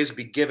praise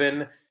be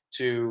given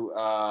to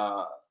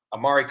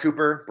Amari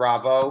Cooper.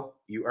 Bravo.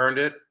 You earned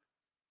it.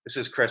 This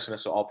is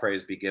Christmas, so all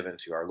praise be given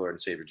to our Lord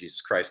and Savior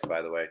Jesus Christ,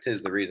 by the way.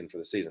 'Tis the reason for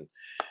the season.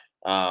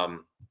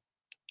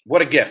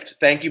 What a gift.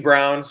 Thank you,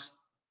 Browns.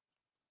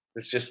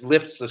 This just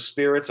lifts the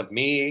spirits of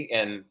me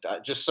and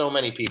just so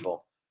many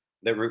people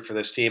that root for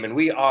this team. And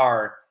we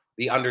are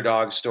the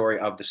underdog story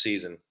of the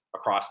season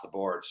across the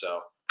board.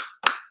 So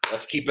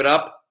let's keep it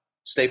up.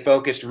 Stay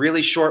focused.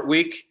 Really short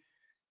week.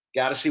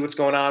 Got to see what's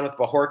going on with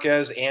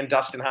Bajorquez and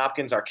Dustin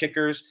Hopkins, our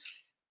kickers.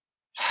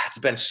 It's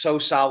been so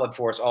solid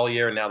for us all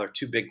year, and now they're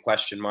 2 big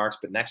question marks.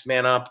 But next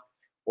man up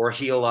or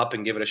heal up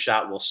and give it a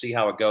shot. We'll see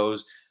how it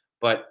goes.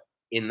 But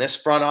in this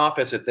front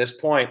office at this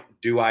point,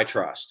 do I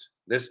trust?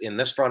 In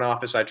this front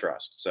office, I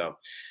trust. So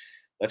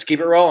let's keep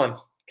it rolling.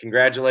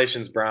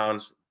 Congratulations,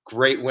 Browns.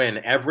 Great win.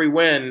 Every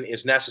win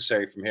is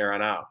necessary from here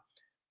on out.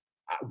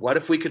 What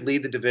if we could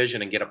lead the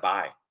division and get a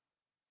bye?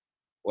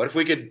 What if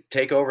we could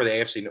take over the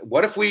AFC?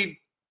 What if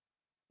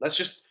let's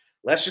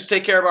just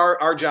take care of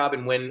our job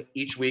and win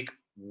each week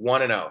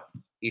 1-0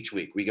 each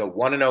week. We go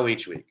 1-0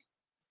 each week.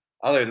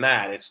 Other than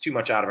that, it's too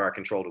much out of our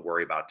control to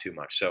worry about too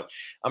much. So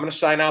I'm going to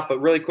sign out,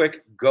 but really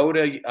quick, go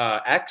to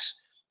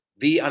X,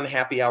 the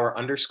Unhappy Hour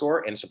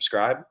 _ and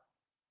subscribe.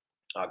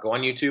 Go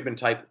on YouTube and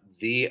type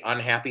the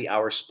Unhappy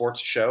Hour Sports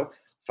Show.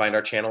 Find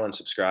our channel and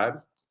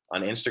subscribe.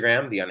 On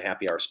Instagram, the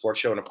Unhappy Hour Sports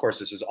Show. And of course,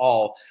 this is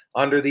all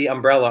under the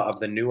umbrella of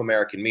the New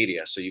American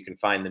Media. So you can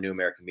find the New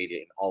American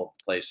Media in all of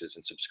the places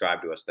and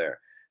subscribe to us there.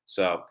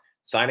 So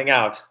signing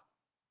out.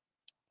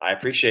 I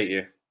appreciate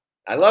you.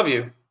 I love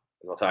you. And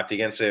we'll talk to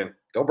you again soon.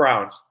 Go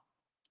Browns.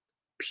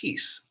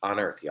 Peace on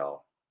earth,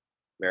 y'all.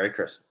 Merry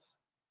Christmas.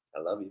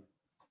 I love you.